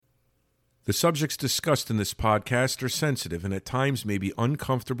The subjects discussed in this podcast are sensitive and at times may be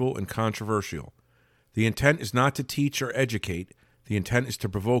uncomfortable and controversial. The intent is not to teach or educate. The intent is to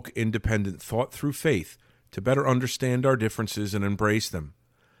provoke independent thought through faith to better understand our differences and embrace them.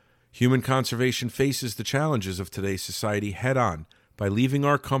 Human conservation faces the challenges of today's society head-on by leaving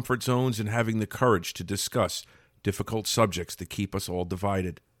our comfort zones and having the courage to discuss difficult subjects that keep us all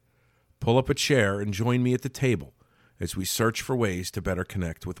divided. Pull up a chair and join me at the table as we search for ways to better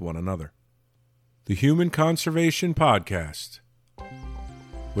connect with one another. The Human Conservation Podcast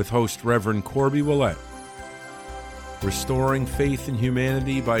with host Reverend Corby Willett. Restoring faith in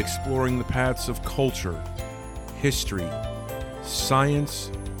humanity by exploring the paths of culture, history,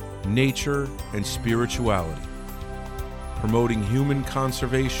 science, nature, and spirituality. Promoting human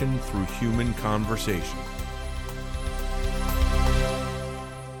conservation through human conversation.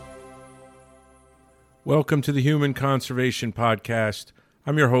 Welcome to the Human Conservation Podcast.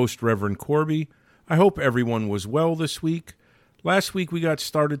 I'm your host, Reverend Corby. I hope everyone was well this week. Last week we got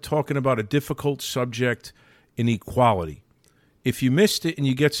started talking about a difficult subject, inequality. If you missed it and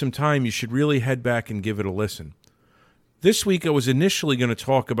you get some time, you should really head back and give it a listen. This week I was initially going to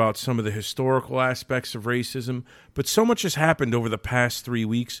talk about some of the historical aspects of racism, but so much has happened over the past 3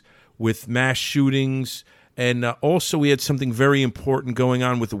 weeks with mass shootings, and also we had something very important going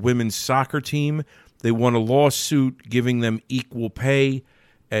on with the women's soccer team. They won a lawsuit giving them equal pay,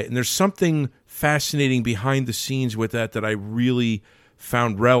 and there's something fascinating behind the scenes with that I really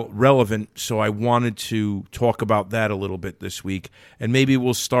found relevant, so I wanted to talk about that a little bit this week. And maybe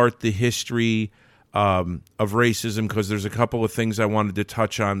we'll start the history of racism, because there's a couple of things I wanted to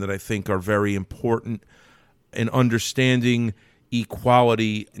touch on that I think are very important in understanding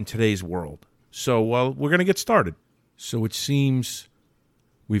equality in today's world. So, we're going to get started. So it seems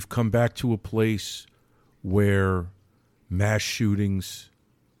we've come back to a place where mass shootings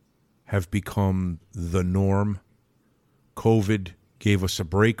have become the norm. COVID gave us a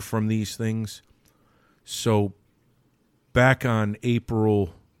break from these things. So back on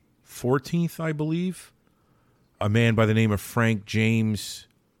April 14th, I believe, a man by the name of Frank James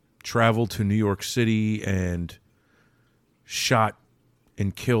traveled to New York City and shot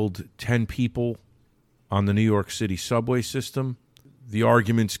and killed 10 people on the New York City subway system. The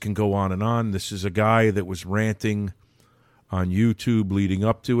arguments can go on and on. This is a guy that was ranting on YouTube leading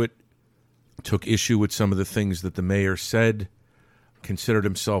up to it, took issue with some of the things that the mayor said, considered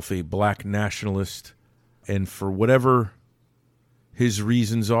himself a black nationalist, and for whatever his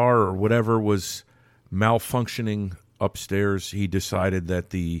reasons are or whatever was malfunctioning upstairs, he decided that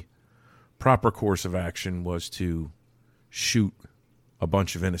the proper course of action was to shoot a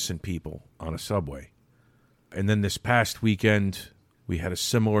bunch of innocent people on a subway. And then this past weekend, we had a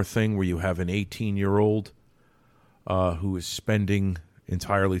similar thing where you have an 18-year-old who is spending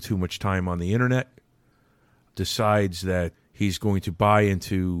entirely too much time on the internet, decides that he's going to buy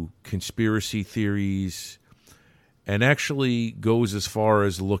into conspiracy theories, and actually goes as far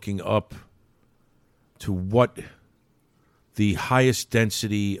as looking up to what the highest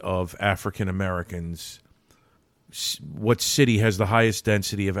density of African Americans, what city has the highest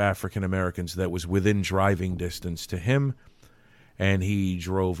density of African Americans that was within driving distance to him. And he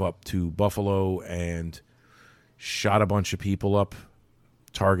drove up to Buffalo and shot a bunch of people up,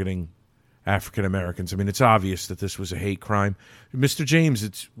 targeting African Americans. I mean, it's obvious that this was a hate crime. Mr. James,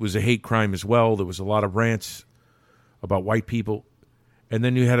 it was a hate crime as well. There was a lot of rants about white people. And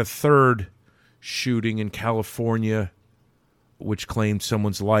then you had a third shooting in California, which claimed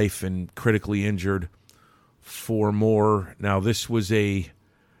someone's life and critically injured 4 more. Now, this was a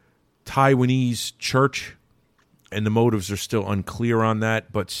Taiwanese church, and the motives are still unclear on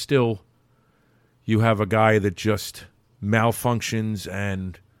that, but still, you have a guy that just malfunctions,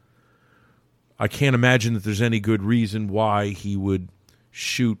 and I can't imagine that there's any good reason why he would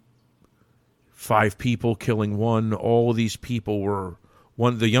shoot 5 people, killing 1. All of these people were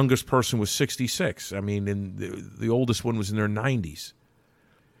the youngest person was 66. I mean, and the oldest one was in their 90s.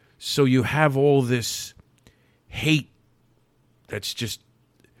 So you have all this hate that's just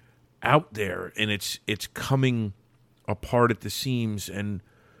out there, and it's coming apart at the seams. And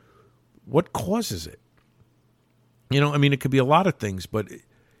what causes it? I mean, it could be a lot of things, but,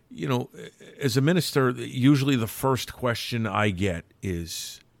 as a minister, usually the first question I get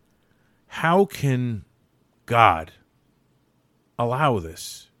is, how can God allow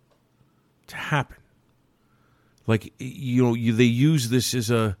this to happen? Like, they use this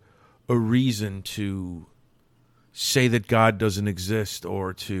as a reason to say that God doesn't exist,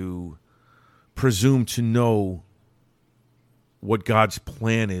 or to presume to know what God's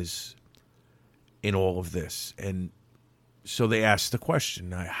plan is in all of this. And So they asked the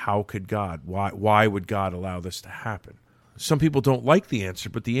question, how could God, why would God allow this to happen? Some people don't like the answer,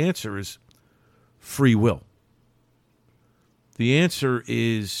 but the answer is free will. The answer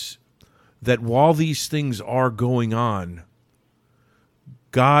is that while these things are going on,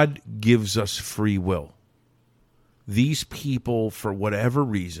 God gives us free will. These people, for whatever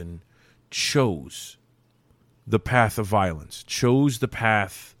reason, chose the path of violence, chose the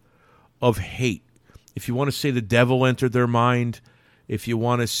path of hate. If you want to say the devil entered their mind, if you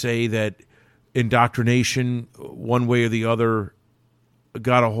want to say that indoctrination, one way or the other,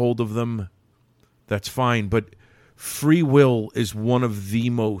 got a hold of them, that's fine. But free will is one of the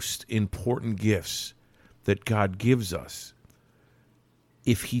most important gifts that God gives us.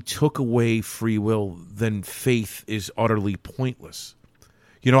 If he took away free will, then faith is utterly pointless.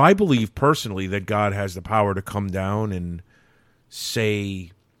 You know, I believe personally that God has the power to come down and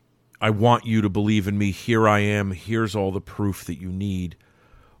say, I want you to believe in me. Here I am. Here's all the proof that you need.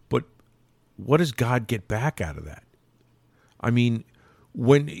 But what does God get back out of that? I mean,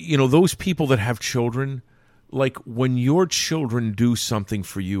 when, those people that have children, like when your children do something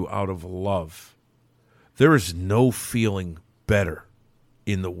for you out of love, there is no feeling better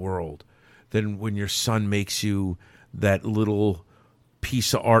in the world than when your son makes you that little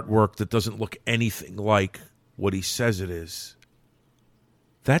piece of artwork that doesn't look anything like what he says it is.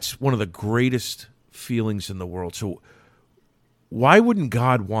 That's one of the greatest feelings in the world. So why wouldn't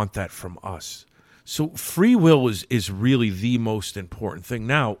God want that from us? So free will is really the most important thing.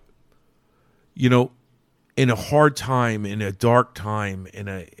 Now, in a hard time, in a dark time, in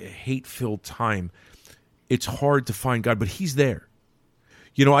a hate-filled time, it's hard to find God, but he's there.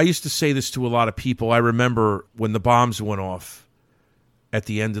 I used to say this to a lot of people. I remember when the bombs went off at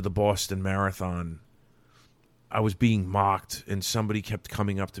the end of the Boston Marathon, I was being mocked, and somebody kept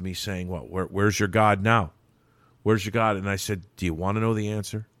coming up to me saying, well, where's your God now? Where's your God? And I said, do you want to know the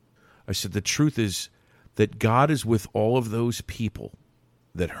answer? I said, the truth is that God is with all of those people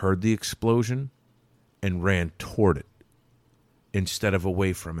that heard the explosion and ran toward it instead of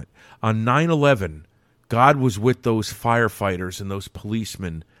away from it. On 9/11, God was with those firefighters and those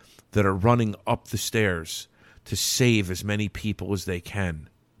policemen that are running up the stairs to save as many people as they can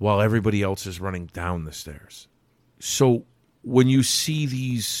while everybody else is running down the stairs. So when you see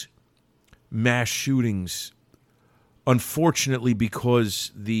these mass shootings, unfortunately,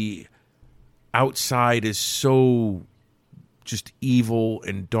 because the outside is so just evil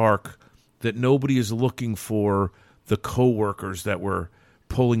and dark that nobody is looking for the coworkers that were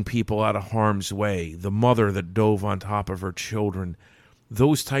pulling people out of harm's way, the mother that dove on top of her children,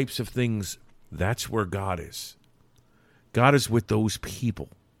 those types of things, that's where God is. God is with those people.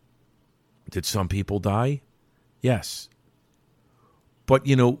 Did some people die? Yes. But,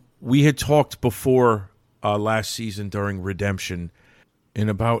 we had talked before last season during Redemption and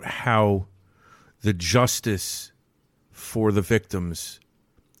about how the justice for the victims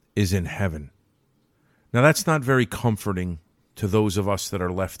is in heaven. Now, that's not very comforting to those of us that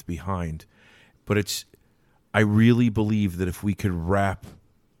are left behind, but I really believe that if we could wrap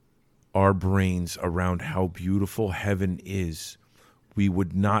our brains around how beautiful heaven is, we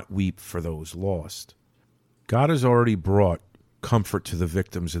would not weep for those lost. God has already brought comfort to the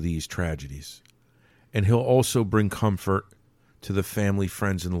victims of these tragedies, and he'll also bring comfort to the family,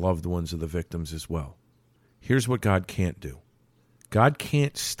 friends, and loved ones of the victims as well. Here's what God can't do. God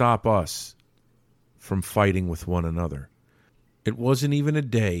can't stop us from fighting with one another. It wasn't even a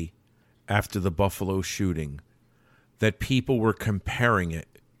day after the Buffalo shooting that people were comparing it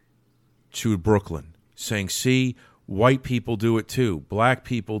to Brooklyn, saying, see, white people do it too, black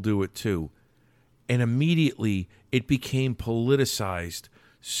people do it too. And immediately it became politicized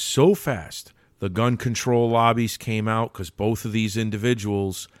so fast. The gun control lobbies came out because both of these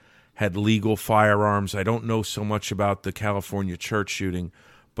individuals had legal firearms. I don't know so much about the California church shooting,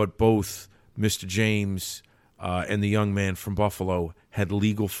 but both Mr. James and the young man from Buffalo had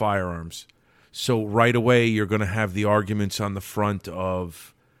legal firearms. So right away, you're going to have the arguments on the front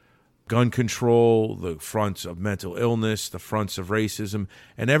of gun control, the fronts of mental illness, the fronts of racism,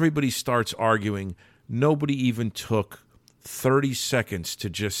 and everybody starts arguing. Nobody even took 30 seconds to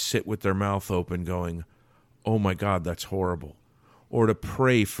just sit with their mouth open going, oh my God, that's horrible, or to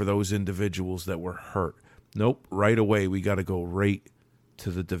pray for those individuals that were hurt. Nope, right away, we got to go right to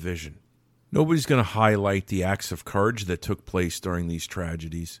the division. Nobody's going to highlight the acts of courage that took place during these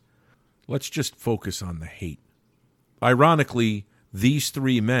tragedies. Let's just focus on the hate. Ironically, these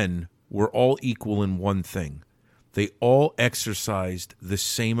three men were all equal in one thing. They all exercised the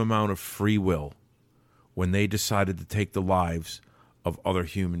same amount of free will when they decided to take the lives of other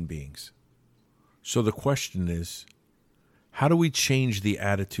human beings. So the question is, How do we change the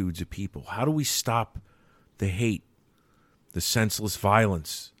attitudes of people? How do we stop the hate, the senseless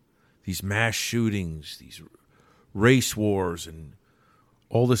violence, these mass shootings, these race wars, and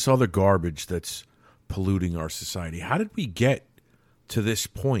all this other garbage that's polluting our society? How did we get to this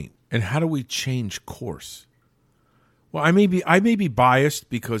point, and how do we change course? Well, I may be biased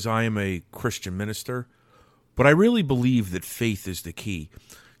because I am a Christian minister, but I really believe that faith is the key.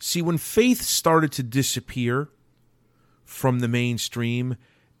 See, when faith started to disappear from the mainstream,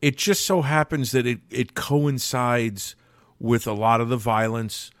 it just so happens that it coincides with a lot of the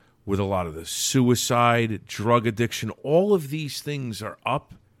violence, with a lot of the suicide, drug addiction. All of these things are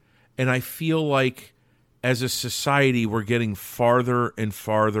up, and I feel like as a society we're getting farther and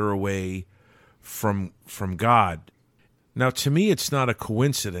farther away from God. Now, to me, it's not a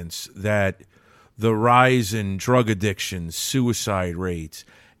coincidence that the rise in drug addiction, suicide rates,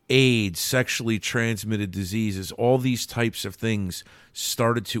 AIDS, sexually transmitted diseases, all these types of things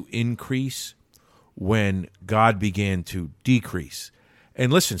started to increase when God began to decrease.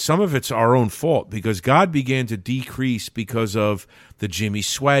 And listen, some of it's our own fault because God began to decrease because of the Jimmy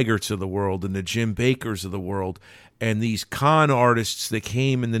Swaggarts of the world and the Jim Bakkers of the world and these con artists that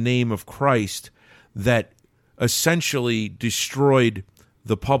came in the name of Christ that essentially destroyed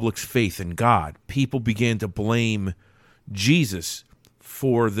the public's faith in God. People began to blame Jesus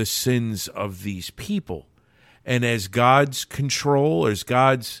for the sins of these people. And as God's control, as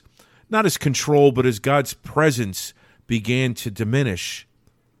God's, not as control, but as God's presence began to diminish,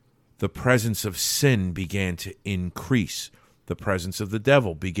 the presence of sin began to increase. The presence of the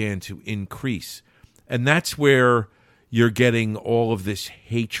devil began to increase. And that's where you're getting all of this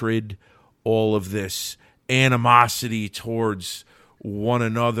hatred, all of this animosity towards one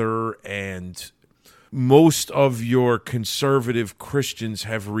another, and most of your conservative Christians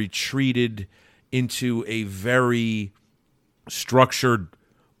have retreated into a very structured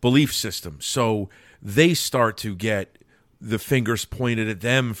belief system. So they start to get the fingers pointed at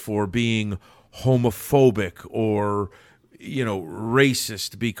them for being homophobic or,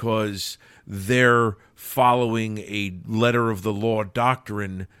 racist because they're following a letter of the law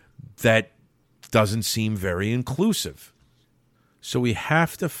doctrine that doesn't seem very inclusive. So we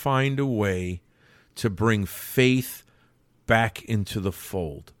have to find a way to bring faith back into the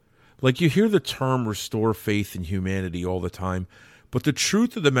fold. Like, you hear the term restore faith in humanity all the time, but the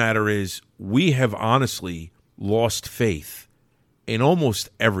truth of the matter is we have honestly lost faith in almost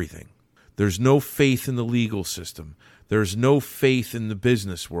everything. There's no faith in the legal system. There's no faith in the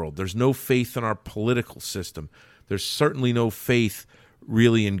business world. There's no faith in our political system. There's certainly no faith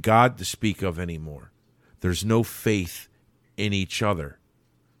really in God to speak of anymore. There's no faith in each other.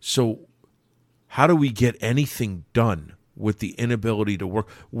 So how do we get anything done with the inability to work?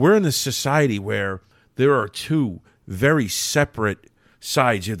 We're in a society where there are two very separate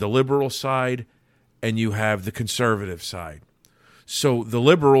sides. You have the liberal side and you have the conservative side. So the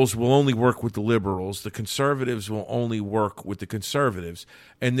liberals will only work with the liberals. The conservatives will only work with the conservatives.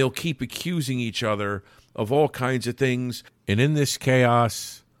 And they'll keep accusing each other of all kinds of things. And in this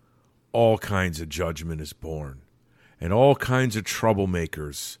chaos, all kinds of judgment is born. And all kinds of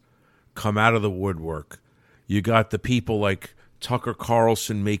troublemakers come out of the woodwork. You got the people like Tucker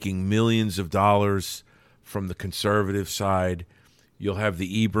Carlson making millions of dollars from the conservative side. You'll have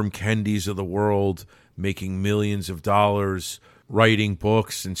the Ibram Kendis of the world making millions of dollars, writing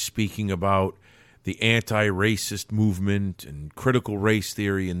books and speaking about the anti-racist movement and critical race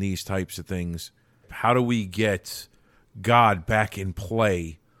theory and these types of things. How do we get God back in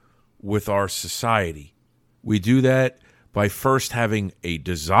play with our society? We do that by first having a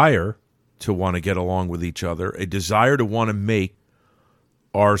desire to want to get along with each other, a desire to want to make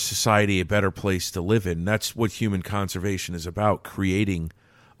our society a better place to live in. That's what human conservation is about, creating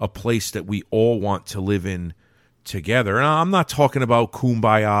a place that we all want to live in together. And I'm not talking about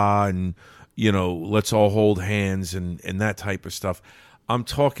kumbaya and, let's all hold hands and that type of stuff. I'm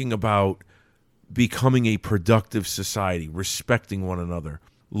talking about becoming a productive society, respecting one another,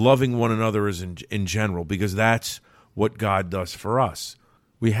 loving one another as in general, because that's what God does for us.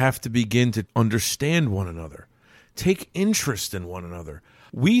 We have to begin to understand one another, take interest in one another.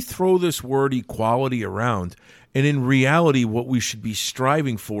 We throw this word equality around, and in reality, what we should be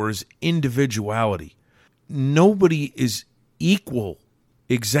striving for is individuality. Nobody is equal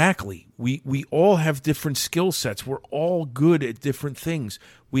exactly. We all have different skill sets. We're all good at different things.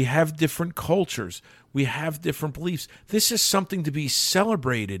 We have different cultures. We have different beliefs. This is something to be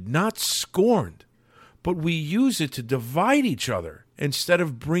celebrated, not scorned. But we use it to divide each other instead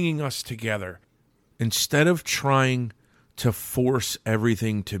of bringing us together. Instead of trying to force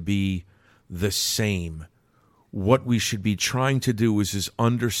everything to be the same, what we should be trying to do is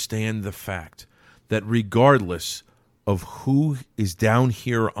understand the fact that regardless of who is down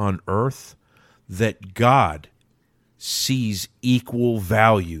here on earth, that God sees equal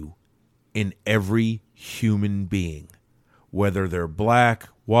value in every human being, whether they're black,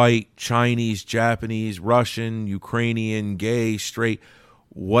 white, Chinese, Japanese, Russian, Ukrainian, gay, straight,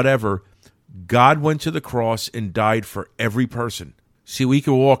 whatever. God went to the cross and died for every person. See, we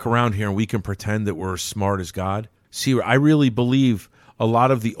can walk around here and we can pretend that we're as smart as God. See, I really believe a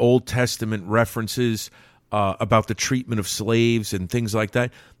lot of the Old Testament references about the treatment of slaves and things like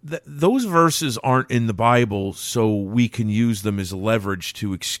that, those verses aren't in the Bible, so we can use them as leverage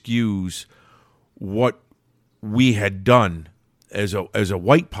to excuse what we had done as a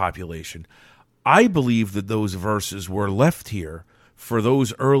white population. I believe that those verses were left here for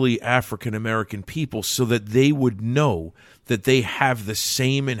those early African American people so that they would know that they have the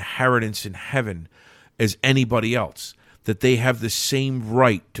same inheritance in heaven as anybody else, that they have the same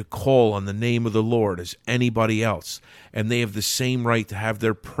right to call on the name of the Lord as anybody else, and they have the same right to have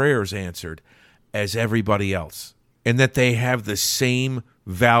their prayers answered as everybody else, and that they have the same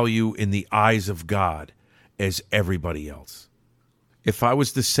value in the eyes of God as everybody else. If I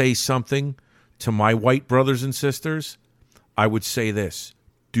was to say something to my white brothers and sisters, I would say this: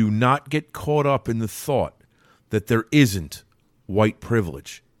 do not get caught up in the thought that there isn't white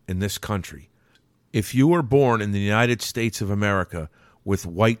privilege in this country. If you were born in the United States of America with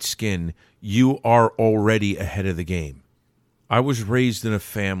white skin, you are already ahead of the game. I was raised in a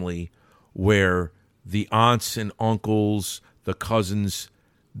family where the aunts and uncles, the cousins,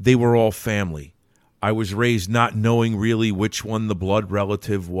 they were all family. I was raised not knowing really which one the blood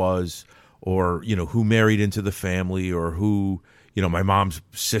relative was, or, who married into the family, or who, my mom's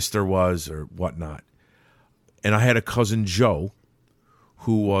sister was, or whatnot. And I had a cousin, Joe,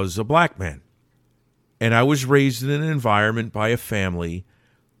 who was a black man. And I was raised in an environment by a family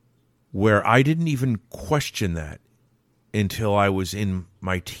where I didn't even question that until I was in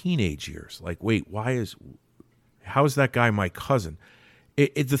my teenage years. Like, wait, how is that guy my cousin?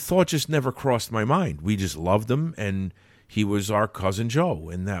 The thought just never crossed my mind. We just loved him, and he was our cousin Joe,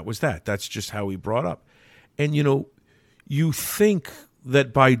 and that was that. That's just how we brought up. And, you think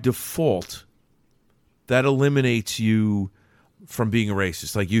that by default, that eliminates you from being a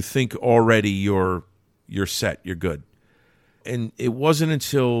racist. Like, you think already you're set, you're good. And it wasn't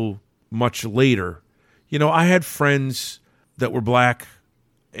until much later, I had friends that were black,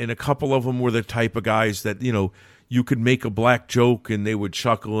 and a couple of them were the type of guys that, you could make a black joke and they would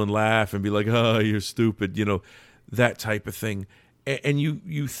chuckle and laugh and be like, oh, you're stupid, that type of thing. And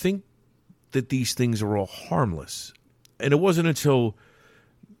you think that these things are all harmless. And it wasn't until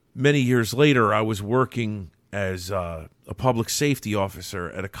many years later I was working as a public safety officer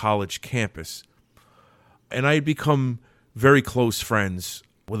at a college campus. And I had become very close friends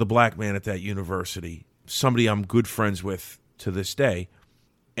with a black man at that university, somebody I'm good friends with to this day.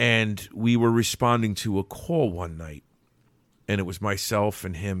 And we were responding to a call one night, and it was myself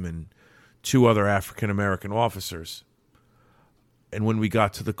and him and two other African-American officers. And when we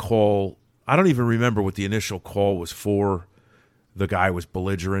got to the call, I don't even remember what the initial call was for. The guy was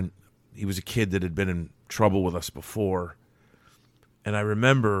belligerent. He was a kid that had been in trouble with us before. And I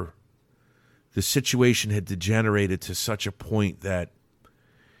remember the situation had degenerated to such a point that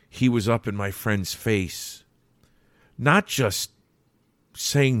he was up in my friend's face, not just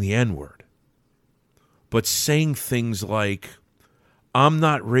saying the N-word, but saying things like, I'm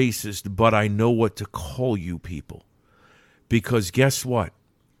not racist, but I know what to call you people. Because guess what?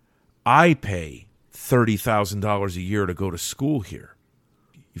 I pay $30,000 a year to go to school here.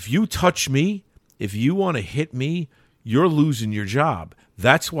 If you touch me, if you want to hit me, you're losing your job.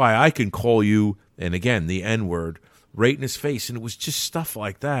 That's why I can call you, and again, the N-word, right in his face. And it was just stuff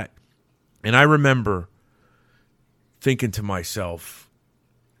like that. And I remember thinking to myself,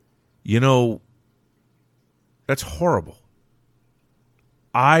 that's horrible.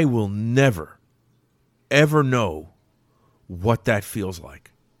 I will never, ever know what that feels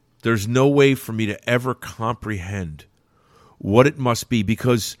like. There's no way for me to ever comprehend what it must be,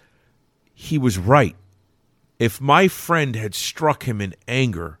 because he was right. If my friend had struck him in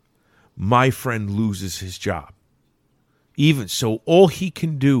anger, my friend loses his job. Even so, all he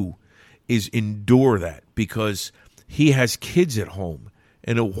can do is endure that, because he has kids at home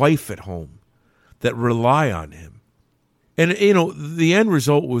and a wife at home that rely on him. And, the end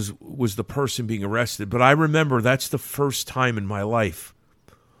result was the person being arrested. But I remember that's the first time in my life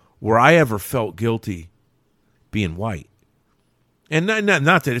where I ever felt guilty being white. And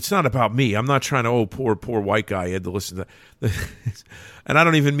not that it's not about me. I'm not trying to, poor white guy, he had to listen to that. And I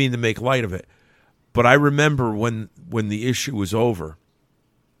don't even mean to make light of it. But I remember when the issue was over,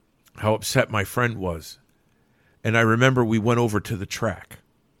 how upset my friend was. And I remember we went over to the track.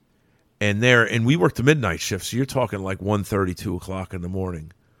 And we worked the midnight shift, so you're talking like 1:30, 2 o'clock in the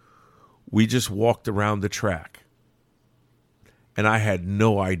morning. We just walked around the track. And I had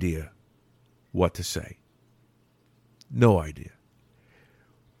no idea what to say. No idea.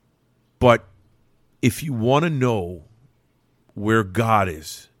 But if you want to know where God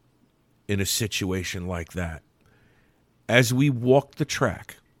is in a situation like that, as we walked the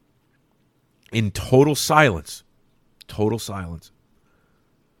track in total silence,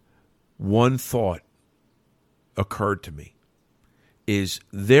 one thought occurred to me is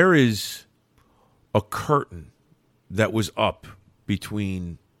there is a curtain that was up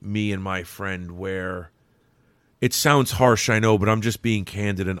between me and my friend where it sounds harsh, I know, but I'm just being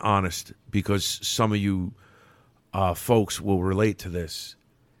candid and honest because some of you folks will relate to this,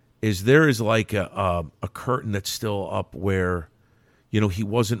 is there is like a curtain that's still up where, he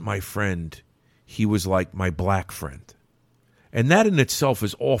wasn't my friend. He was like my black friend. And that in itself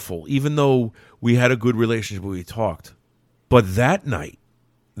is awful, even though we had a good relationship when we talked. But that night,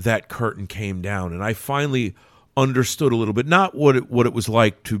 that curtain came down, and I finally understood a little bit, not what it was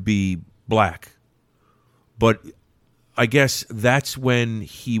like to be black, but I guess that's when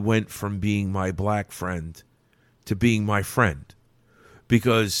he went from being my black friend to being my friend.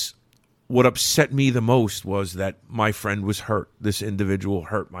 Because what upset me the most was that my friend was hurt. This individual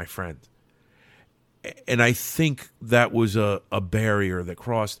hurt my friend. And I think that was a barrier that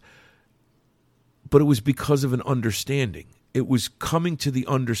crossed. But it was because of an understanding. It was coming to the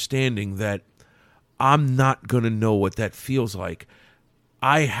understanding that I'm not going to know what that feels like.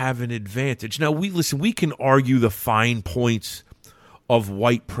 I have an advantage. Now, we can argue the fine points of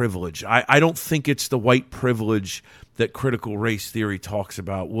white privilege. I don't think it's the white privilege that critical race theory talks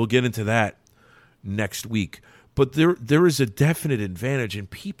about. We'll get into that next week. But there is a definite advantage, and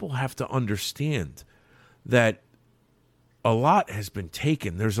people have to understand that a lot has been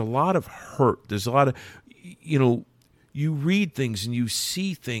taken. There's a lot of hurt. There's a lot of, you read things and you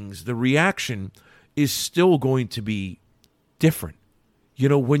see things. The reaction is still going to be different.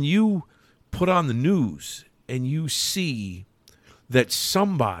 When you put on the news and you see that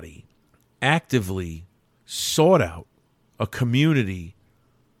somebody actively sought out a community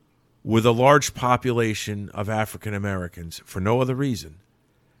with a large population of African Americans for no other reason,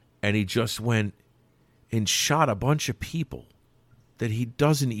 and he just went and shot a bunch of people that he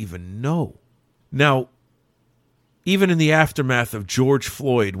doesn't even know. Now, even in the aftermath of George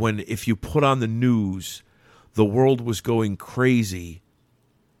Floyd, when if you put on the news, the world was going crazy,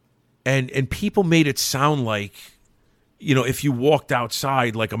 and people made it sound like, if you walked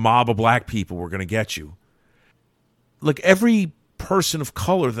outside, like a mob of black people were going to get you. Like every person of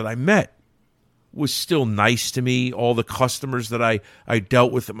color that I met was still nice to me. All the customers that I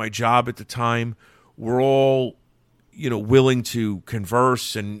dealt with at my job at the time were all, willing to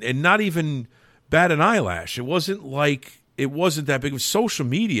converse and not even bat an eyelash. It wasn't that big. Social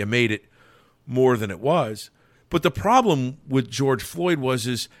media made it more than it was. But the problem with George Floyd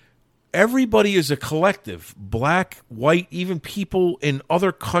is everybody is a collective, black, white, even people in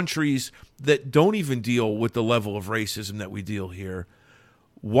other countries that don't even deal with the level of racism that we deal here,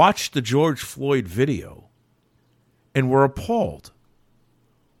 watched the George Floyd video and were appalled.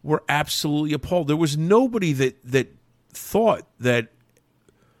 We're absolutely appalled. There was nobody that thought that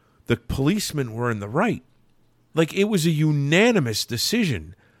the policemen were in the right. Like, it was a unanimous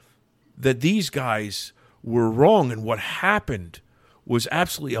decision that these guys were wrong and what happened was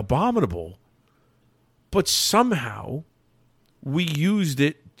absolutely abominable. But somehow we used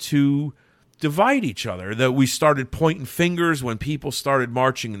it to divide each other. That we started pointing fingers when people started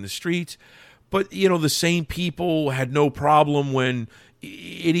marching in the streets. But, the same people had no problem when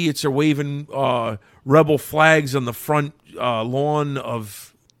idiots are waving rebel flags on the front lawn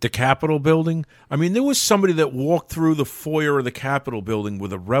of the Capitol building. I mean, there was somebody that walked through the foyer of the Capitol building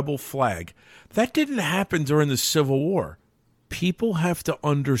with a rebel flag. That didn't happen during the Civil War. People have to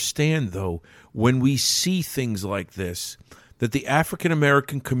understand, though, when we see things like this, that the African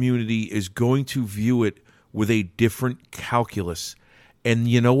American community is going to view it with a different calculus. And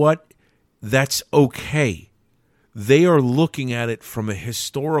you know what? That's okay. They are looking at it from a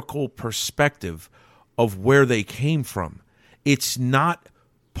historical perspective of where they came from. It's not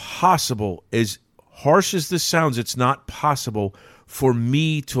possible, as harsh as this sounds, it's not possible for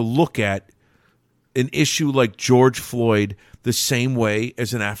me to look at an issue like George Floyd the same way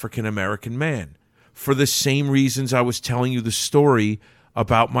as an African American man. For the same reasons I was telling you the story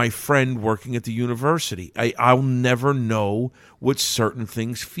about my friend working at the university. I'll never know what certain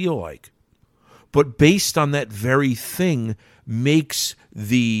things feel like. but based on that very thing makes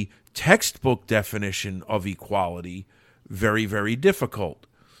the textbook definition of equality very, very difficult.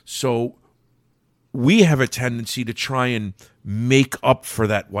 So we have a tendency to try and make up for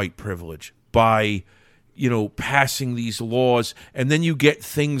that white privilege by, passing these laws. And then you get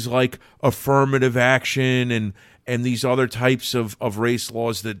things like affirmative action and these other types of race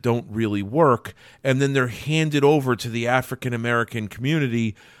laws that don't really work. And then they're handed over to the African American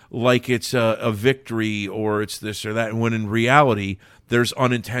community like it's a victory or it's this or that. And when in reality, there's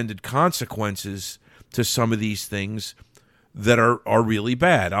unintended consequences to some of these things that are really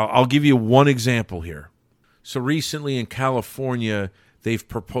bad. I'll give you one example here. So recently in California, they've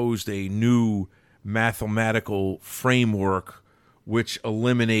proposed a new mathematical framework which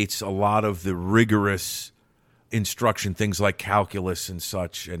eliminates a lot of the rigorous instruction, things like calculus and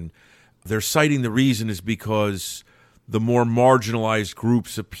such. And they're citing the reason is because the more marginalized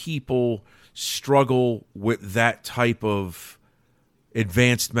groups of people struggle with that type of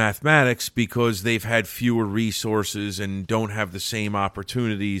advanced mathematics because they've had fewer resources and don't have the same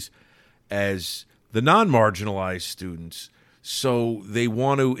opportunities as the non-marginalized students. So they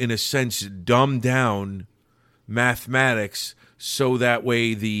want to, in a sense, dumb down mathematics so that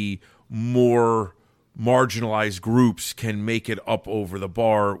way the more marginalized groups can make it up over the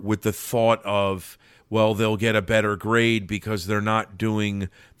bar with the thought of, well, they'll get a better grade because they're not doing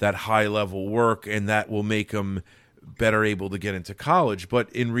that high-level work, and that will make them better able to get into college.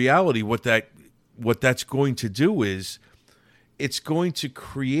 But in reality, what that's going to do is it's going to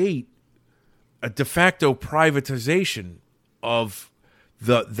create a de facto privatization of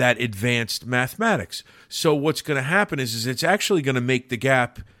that advanced mathematics. So what's going to happen is it's actually going to make the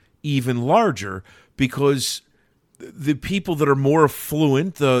gap even larger because the people that are more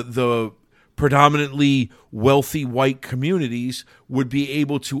affluent, the predominantly wealthy white communities, would be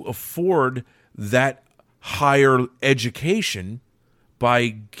able to afford that higher education by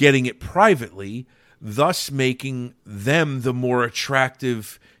getting it privately, thus making them the more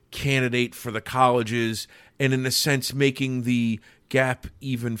attractive candidate for the colleges and, in a sense, making the gap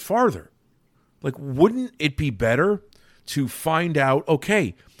even farther. Like, wouldn't it be better to find out,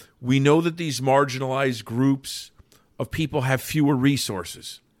 okay, we know that these marginalized groups of people have fewer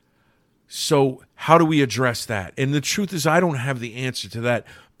resources. So how do we address that? And the truth is, I don't have the answer to that.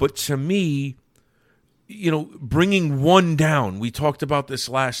 But to me, bringing one down, we talked about this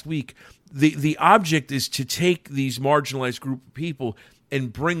last week, the object is to take these marginalized group of people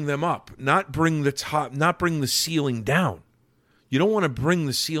and bring them up, not bring the ceiling down. You don't want to bring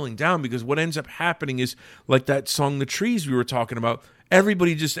the ceiling down because what ends up happening is, like that song, The Trees we were talking about,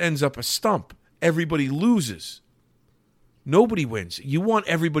 everybody just ends up a stump. Everybody loses. Nobody wins. You want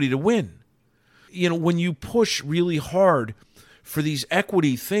everybody to win. When you push really hard for these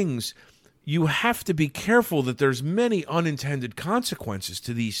equity things, you have to be careful that there's many unintended consequences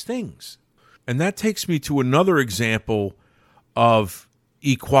to these things. And that takes me to another example of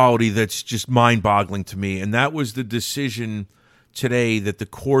equality that's just mind-boggling to me, and that was the decision today that the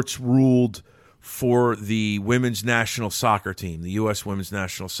courts ruled for the women's national soccer team, the U.S. women's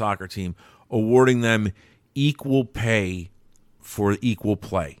national soccer team, awarding them equal pay for equal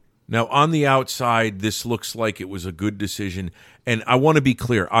play. Now, on the outside, this looks like it was a good decision, and I want to be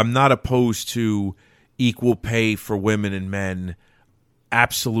clear, I'm not opposed to equal pay for women and men.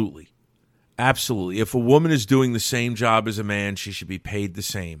 Absolutely. Absolutely. If a woman is doing the same job as a man, she should be paid the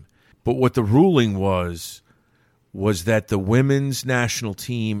same. But what the ruling was that the women's national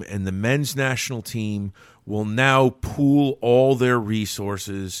team and the men's national team will now pool all their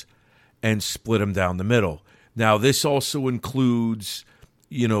resources and split them down the middle. Now, this also includes,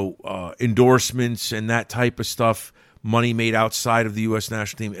 endorsements and that type of stuff, money made outside of the U.S.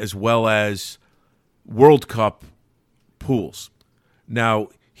 national team, as well as World Cup pools. Now,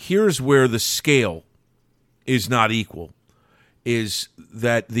 here's where the scale is not equal, is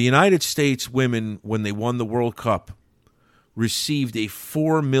that the United States women, when they won the World Cup, received a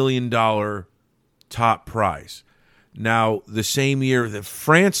 $4 million top prize. Now, the same year that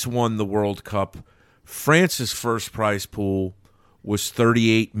France won the World Cup, France's first prize pool was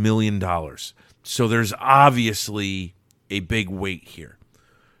 $38 million. So there's obviously a big weight here.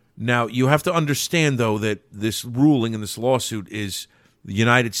 Now, you have to understand, though, that this ruling and this lawsuit is the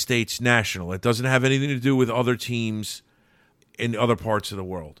United States national. It doesn't have anything to do with other teams in other parts of the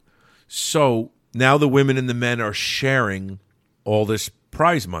world. So now the women and the men are sharing all this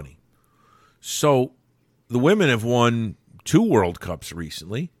prize money. So the women have won 2 World Cups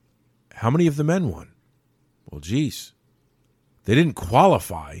recently. How many of the men won? Well, geez. They didn't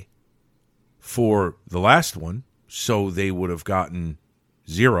qualify for the last one, so they would have gotten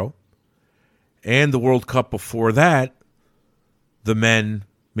 0. And the World Cup before that, the men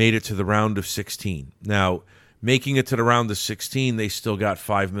made it to the round of 16. Now, making it to the round of 16, they still got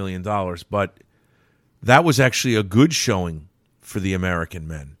 $5 million, but that was actually a good showing for the American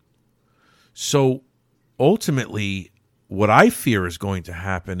men. So ultimately, what I fear is going to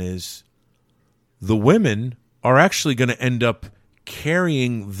happen is the women are actually going to end up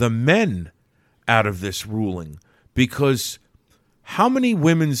carrying the men out of this ruling, because how many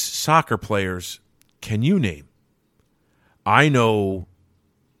women's soccer players can you name? I know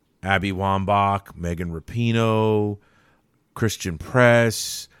Abby Wambach, Megan Rapinoe, Christian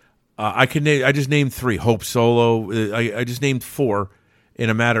Press. I just named 3. Hope Solo. I just named 4 in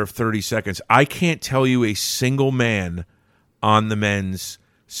a matter of 30 seconds. I can't tell you a single man on the men's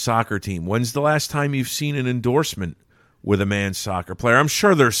soccer team. When's the last time you've seen an endorsement with a man's soccer player? I'm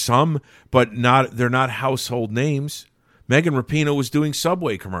sure there's some, but they're not household names. Megan Rapinoe was doing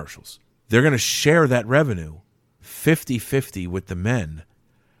Subway commercials. They're going to share that revenue 50-50 with the men.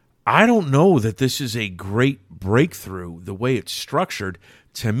 I don't know that this is a great breakthrough the way it's structured.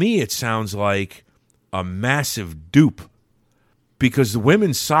 To me, it sounds like a massive dupe, because the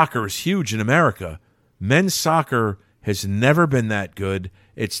women's soccer is huge in America. Men's soccer has never been that good.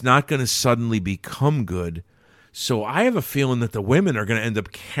 It's not going to suddenly become good. So I have a feeling that the women are going to end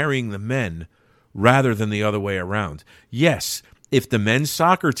up carrying the men rather than the other way around. Yes, if the men's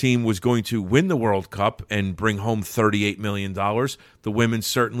soccer team was going to win the World Cup and bring home $38 million, the women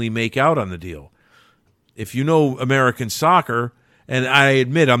certainly make out on the deal. If you know American soccer, and I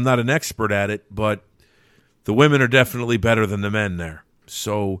admit I'm not an expert at it, but the women are definitely better than the men there.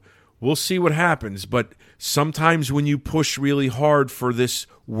 So we'll see what happens. But sometimes when you push really hard for this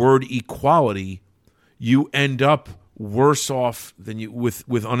word equality, you end up worse off than you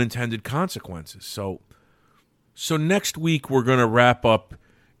with unintended consequences. So next week we're going to wrap up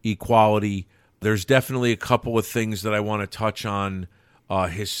equality. There's definitely a couple of things that I want to touch on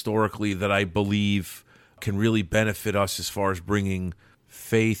historically that I believe can really benefit us as far as bringing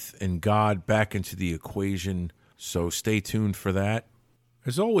faith and God back into the equation. So stay tuned for that.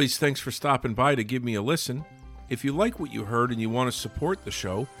 As always, thanks for stopping by to give me a listen. If you like what you heard and you want to support the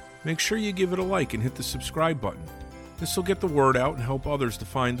show, make sure you give it a like and hit the subscribe button. This will get the word out and help others to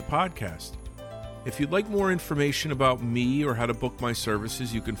find the podcast. If you'd like more information about me or how to book my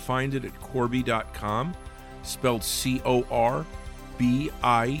services, you can find it at Corby.com, spelled CORBIEY.com.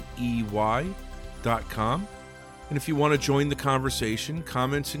 And if you want to join the conversation,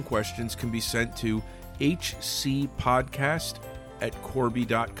 comments and questions can be sent to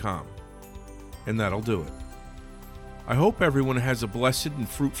hcpodcast@Corby.com. And that'll do it. I hope everyone has a blessed and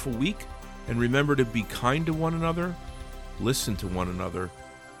fruitful week, and remember to be kind to one another, listen to one another,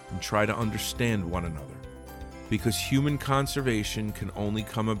 and try to understand one another, because human conservation can only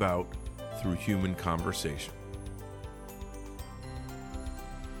come about through human conversation.